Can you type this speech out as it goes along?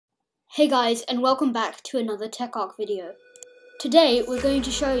Hey guys, and welcome back to another TechArk video. Today we're going to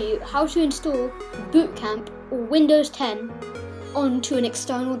show you how to install BootCamp or Windows 10 onto an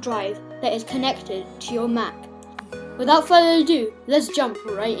external drive that is connected to your Mac. Without further ado, let's jump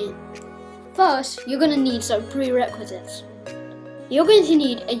right in. First, you're going to need some prerequisites. You're going to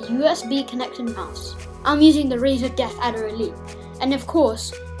need a USB connected mouse. I'm using the Razer Death Adder Elite, and of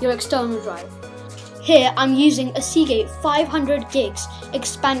course, your external drive. Here I'm using a Seagate 500 gigs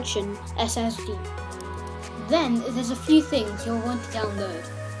expansion SSD. Then there's a few things you'll want to download.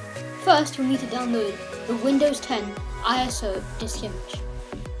 First, you'll need to download the Windows 10 ISO disk image.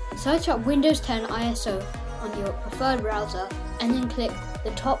 Search up Windows 10 ISO on your preferred browser and then click the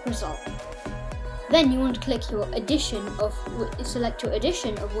top result. Then you want to click your select your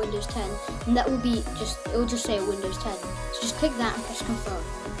edition of Windows 10, and that will it'll just say Windows 10. So just click that and press confirm.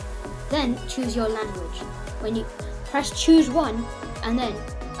 Then choose your language. When you press choose one and then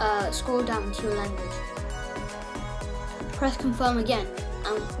scroll down to your language. Press confirm again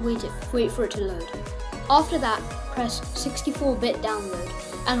and wait for it to load. After that, press 64-bit download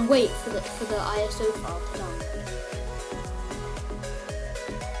and wait for the ISO file to download.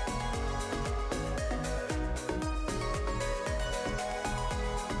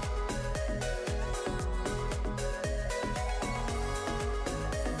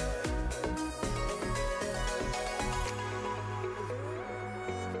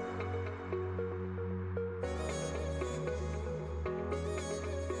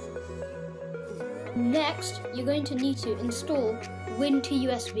 Next, you're going to need to install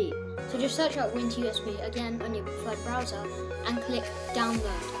Win2USB. So just search out Win2USB again on your preferred browser and click download.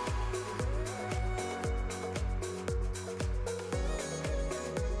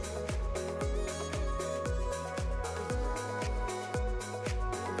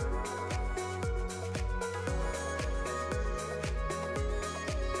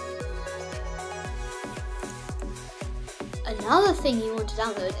 Another thing you want to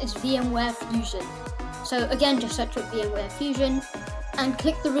download is VMware Fusion. So again, just search up VMware Fusion and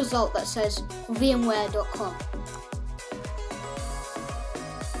click the result that says vmware.com.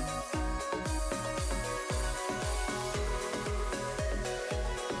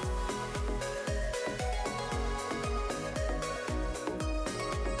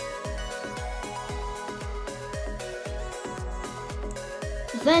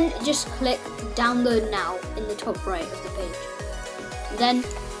 Then just click download now in the top right of the page. Then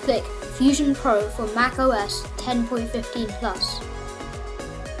click Fusion Pro for macOS 10.15 Plus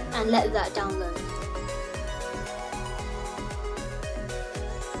and let that download.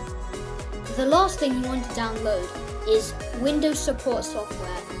 The last thing you want to download is Windows support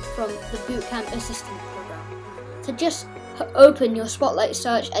software from the BootCamp Assistant program. So just open your Spotlight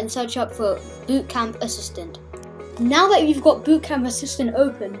search and search up for BootCamp Assistant. Now that you've got BootCamp Assistant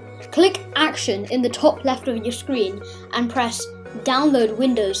open, click Action in the top left of your screen and press Download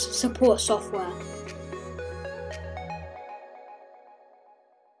Windows Support Software.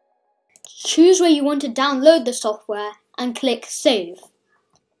 Choose where you want to download the software and click Save.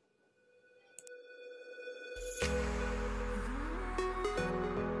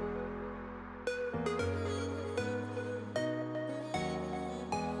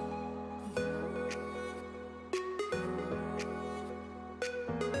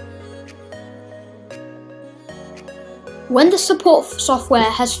 When the support software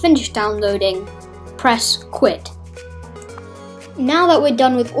has finished downloading, press Quit. Now that we're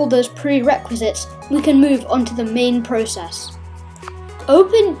done with all those prerequisites, we can move on to the main process.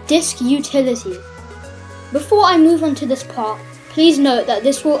 Open Disk Utility. Before I move on to this part, please note that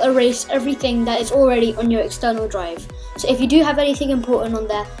this will erase everything that is already on your external drive. So if you do have anything important on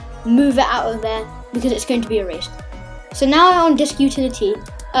there, move it out of there because it's going to be erased. So now on Disk Utility,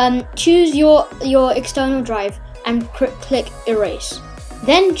 choose your external drive and click Erase.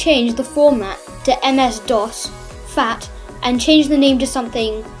 Then change the format to MS-DOS FAT and change the name to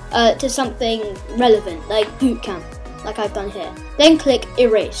something relevant, like BootCamp, like I've done here. Then click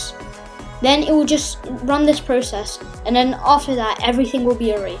Erase. Then it will just run this process, and then after that everything will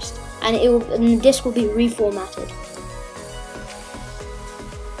be erased and the disk will be reformatted.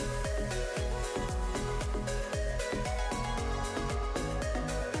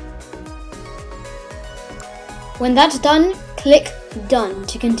 When that's done, click Done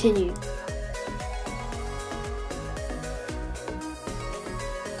to continue.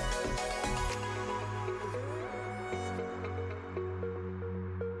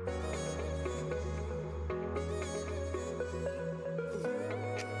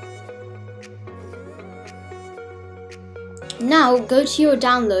 Now go to your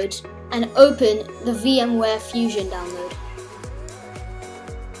downloads and open the VMware Fusion download.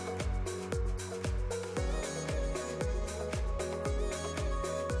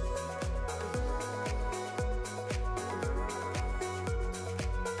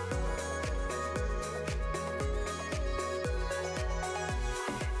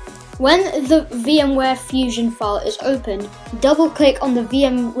 When the VMware Fusion file is opened, double-click on the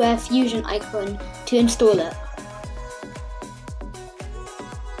VMware Fusion icon to install it.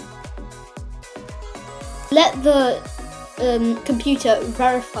 Let the computer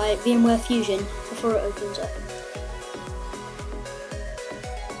verify VMware Fusion before it opens it.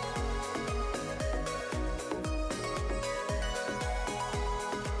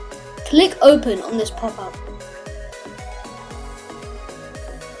 Click Open on this pop-up.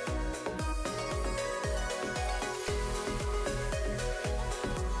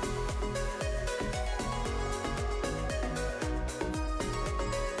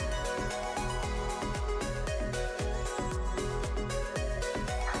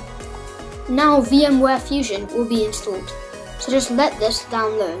 Now VMware Fusion will be installed. So just let this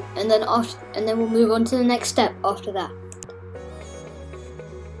download, and then we'll move on to the next step after that.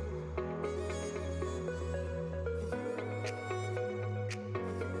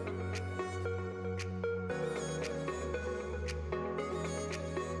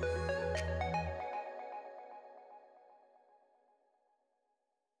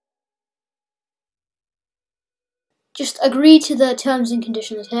 Just agree to the terms and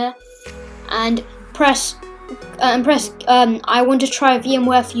conditions here, and press I want to try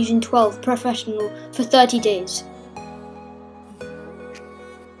VMware Fusion 12 Professional for 30 days.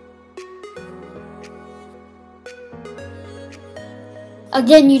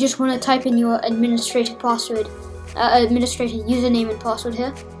 Again, you just want to type in your administrator password, administrator username and password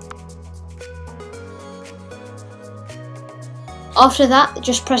here. After that,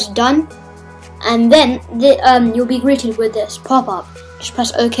 just press done, and then you'll be greeted with this pop-up. Just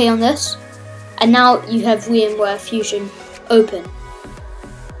press OK on this, and now you have VMware Fusion open.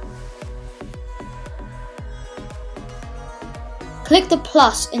 Click the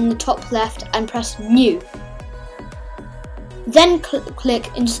plus in the top left and press New. Then click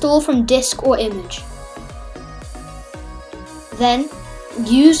Install from Disk or Image. Then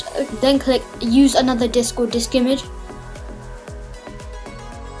click Use another disk or disk image,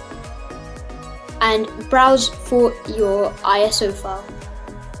 and browse for your ISO file.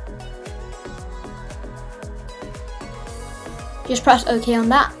 Just press OK on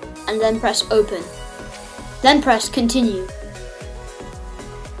that, and then press Open. Then press Continue.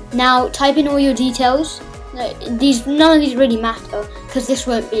 Now type in all your details. None of these really matter, because this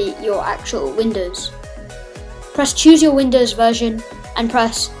won't be your actual Windows. Press Choose your Windows version and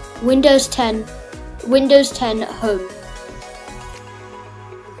press Windows 10 Home.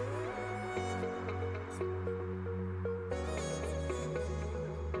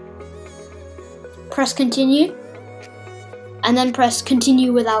 Press Continue, and then press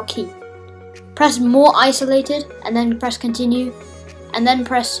Continue without key. Press More Isolated, and then press Continue, and then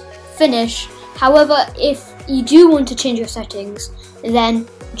press Finish. However, if you do want to change your settings, then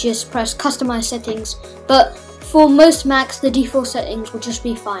just press Customize Settings, but for most Macs the default settings will just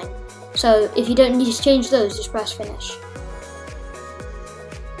be fine. So if you don't need to change those, just press Finish.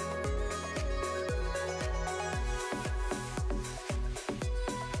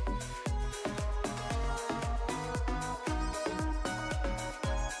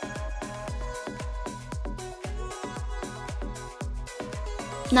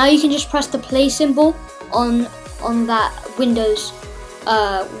 Now you can just press the play symbol on that Windows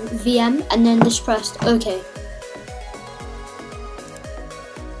VM, and then just press OK.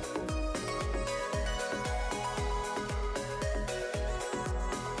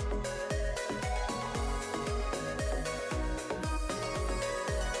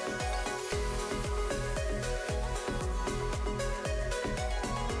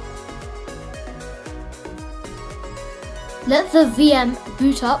 Let the VM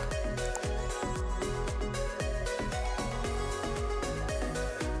boot up.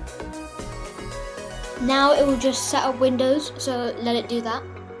 Now it will just set up Windows, so let it do that.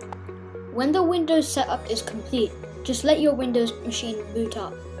 When the Windows setup is complete, just let your Windows machine boot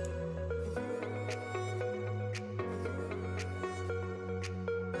up.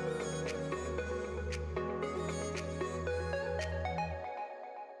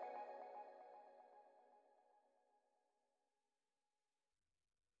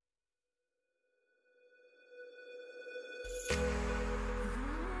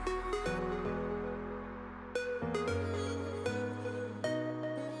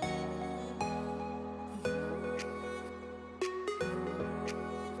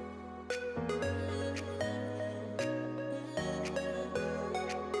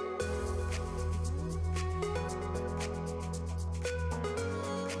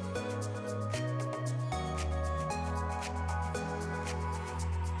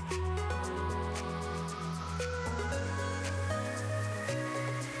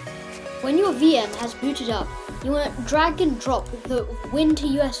 When your VM has booted up, you want to drag and drop the Win to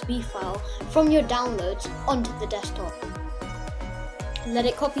USB file from your downloads onto the desktop. Let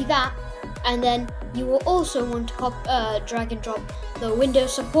it copy that, and then you will also want to drag and drop the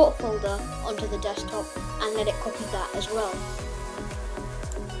Windows support folder onto the desktop and let it copy that as well.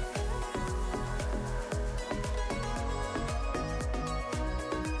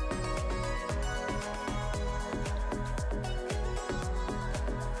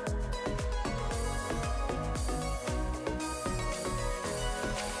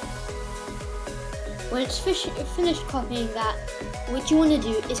 When it's finished copying that, what you want to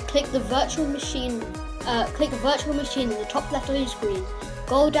do is click the virtual machine in the top left of your screen,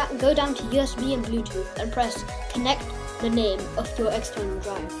 go down to USB and Bluetooth and press connect the name of your external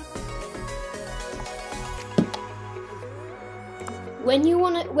drive. When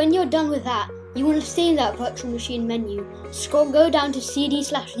you're done with that, you want to stay in that virtual machine menu, go down to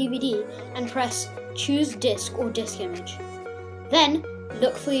CD/DVD and press choose disk or disk image. Then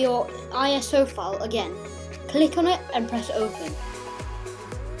look for your ISO file again, click on it and press open.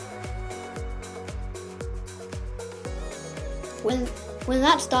 When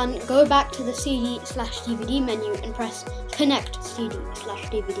that's done, go back to the CD/DVD menu and press connect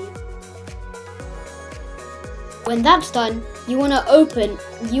CD/DVD. When that's done, you want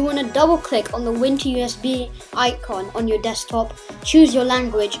to double click on the Win to USB icon on your desktop, choose your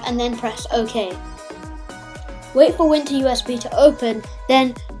language and then press OK. Wait for Win to USB to open,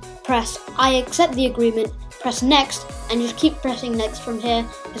 then press I accept the agreement, press next, and just keep pressing next from here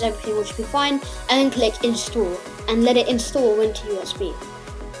because everything will be fine, and then click install and let it install Win to USB.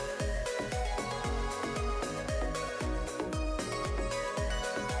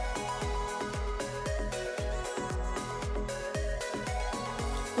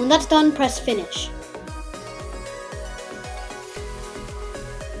 When that's done, press finish.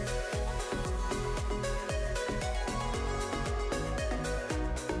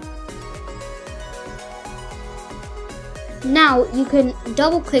 Now you can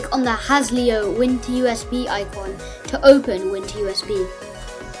double click on the Hasleo Win to USB icon to open Win to USB.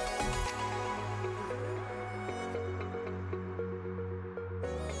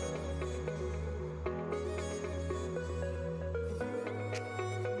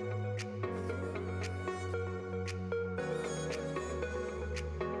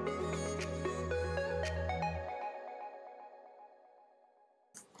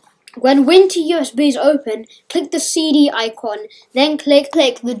 When Win to USB is open, click the CD icon, then click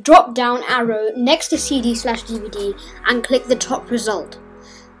the drop down arrow next to CD/DVD and click the top result.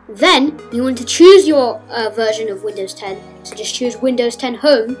 Then you want to choose your version of Windows 10, so just choose Windows 10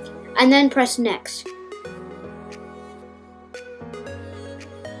 Home and then press next.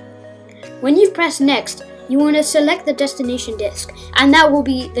 When you've pressed next, you want to select the destination disk and that will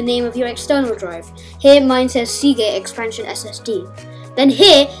be the name of your external drive. Here mine says Seagate Expansion SSD. Then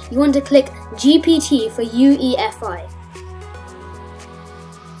here, you want to click GPT for UEFI.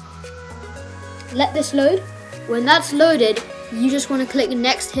 Let this load. When that's loaded, you just want to click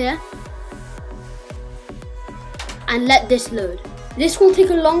next here and let this load. This will take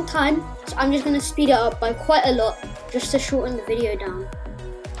a long time, so I'm just going to speed it up by quite a lot just to shorten the video down.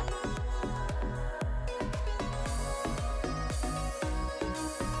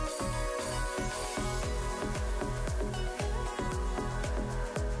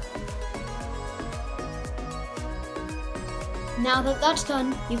 Now that that's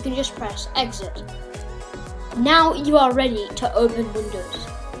done, you can just press exit. Now you are ready to open Windows.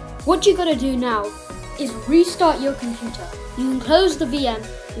 What you gotta do now is restart your computer. You can close the VM,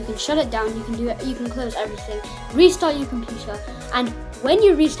 you can shut it down, you can close everything, restart your computer, and when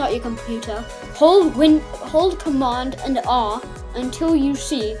you restart your computer, hold Command and R until you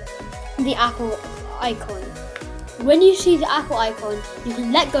see the Apple icon. When you see the Apple icon, you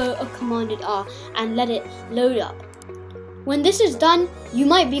can let go of Command and R and let it load up. When this is done, you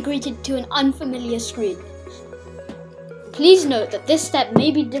might be greeted to an unfamiliar screen. Please note that this step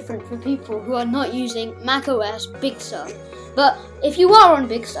may be different for people who are not using macOS Big Sur. But if you are on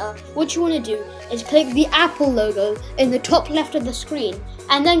Big Sur, what you want to do is click the Apple logo in the top left of the screen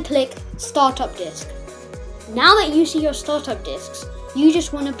and then click Startup Disk. Now that you see your startup disks, you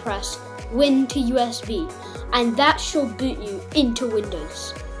just want to press Win to USB and that shall boot you into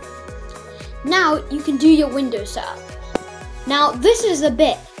Windows. Now you can do your Windows setup. Now this is the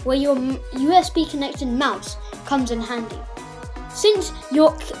bit where your USB connected mouse comes in handy. Since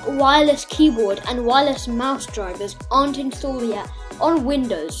your wireless keyboard and wireless mouse drivers aren't installed yet on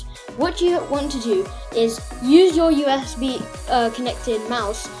Windows, what you want to do is use your USB connected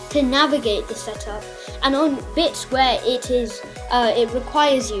mouse to navigate the setup, and on bits where it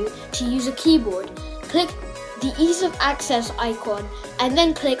requires you to use a keyboard, click the ease of access icon and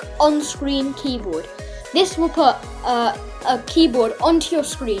then click on-screen keyboard. This will put a keyboard onto your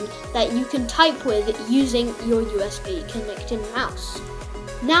screen that you can type with using your USB connected mouse.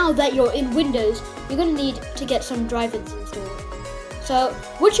 Now that you're in Windows, you're going to need to get some drivers installed. So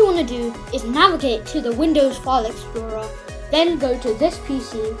what you want to do is navigate to the Windows File Explorer, then go to this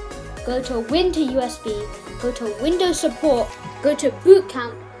PC, go to Win to USB, go to Windows Support, go to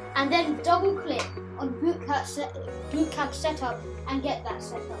BootCamp, and then double click on BootCamp Setup and get that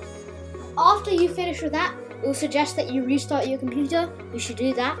set up. After you finish with that, it will suggest that you restart your computer. You should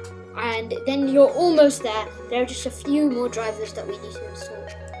do that, and then you're almost there. There are just a few more drivers that we need to install.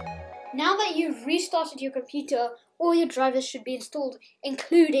 Now that you've restarted your computer, all your drivers should be installed,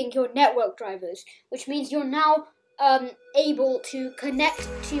 including your network drivers, which means you're now able to connect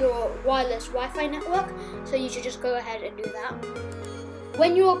to your wireless Wi-Fi network, so you should just go ahead and do that.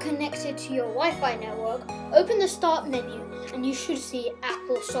 When you're connected to your Wi-Fi network, open the Start menu and you should see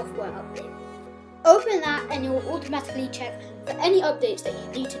Apple Software Update. Open that and it will automatically check for any updates that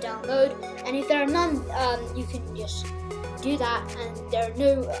you need to download, and if there are none, you can just do that, and there are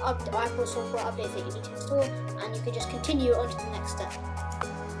no Apple Software Updates that you need to install, and you can just continue on to the next step.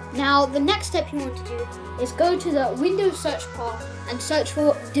 Now, the next step you want to do is go to the Windows search bar and search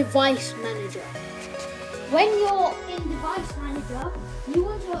for Device Manager. When you're in Device Manager, you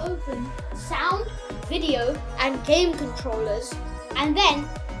want to open Sound, Video, and Game Controllers, and then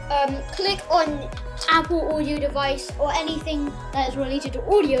click on Apple Audio device or anything that is related to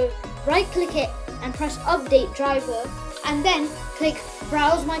audio, right-click it and press Update Driver, and then click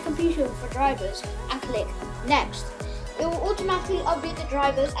Browse My Computer for drivers and click Next. It will automatically update the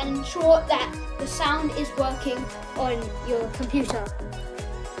drivers and ensure that the sound is working on your computer.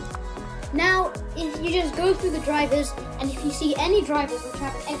 Now, if you just go through the drivers, and if you see any drivers which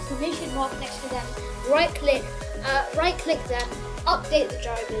have an exclamation mark next to them, right-click them, update the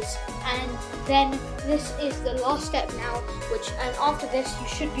drivers, and then this is the last step now, and after this you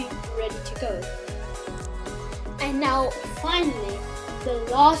should be ready to go. And now, finally, the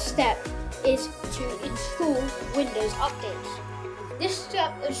last step is to install Windows updates. This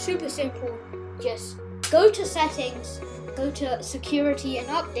step is super simple. Just go to Settings, go to Security and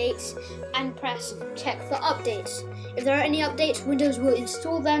Updates, and press Check for Updates. If there are any updates, Windows will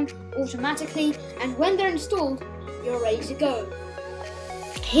install them automatically, and when they're installed, you're ready to go.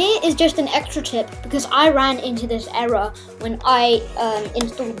 Here is just an extra tip, because I ran into this error when I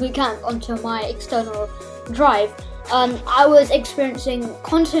installed BootCamp onto my external drive. I was experiencing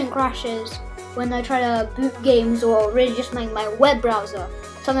constant crashes when I try to boot games, or really just my web browser.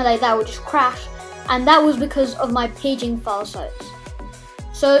 Something like that would just crash, and that was because of my paging file size.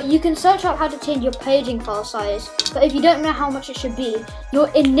 So you can search up how to change your paging file size, but if you don't know how much it should be, your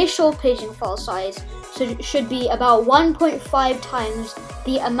initial paging file size should be about 1.5 times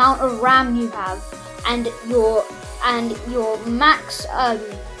the amount of RAM you have, and your max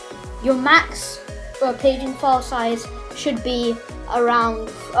paging file size should be around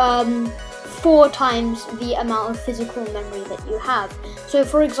 4 times the amount of physical memory that you have. So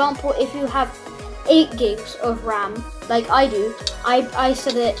for example, if you have 8 gigs of RAM, like I do, I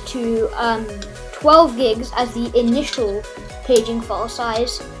set it to 12 gigs as the initial paging file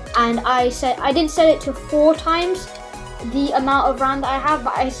size, and I didn't set it to 4 times the amount of RAM that I have,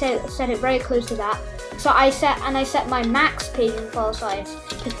 but I set it very close to that. So I set my max paging file size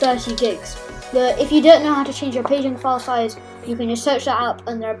to 30 gigs. But if you don't know how to change your paging file size, you can just search that up,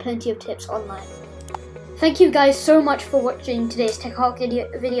 and there are plenty of tips online. Thank you guys so much for watching today's TechArk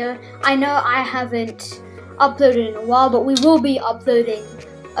video. I know I haven't uploaded in a while, but we will be uploading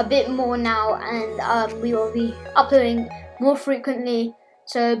a bit more now, and we will be uploading more frequently.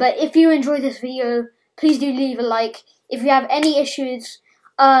 But if you enjoyed this video, please do leave a like. If you have any issues,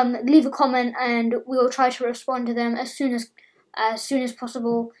 leave a comment, and we will try to respond to them as soon as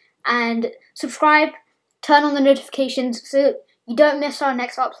possible. And subscribe, turn on the notifications so you don't miss our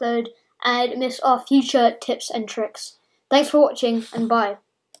next upload and miss our future tips and tricks. Thanks for watching, and bye.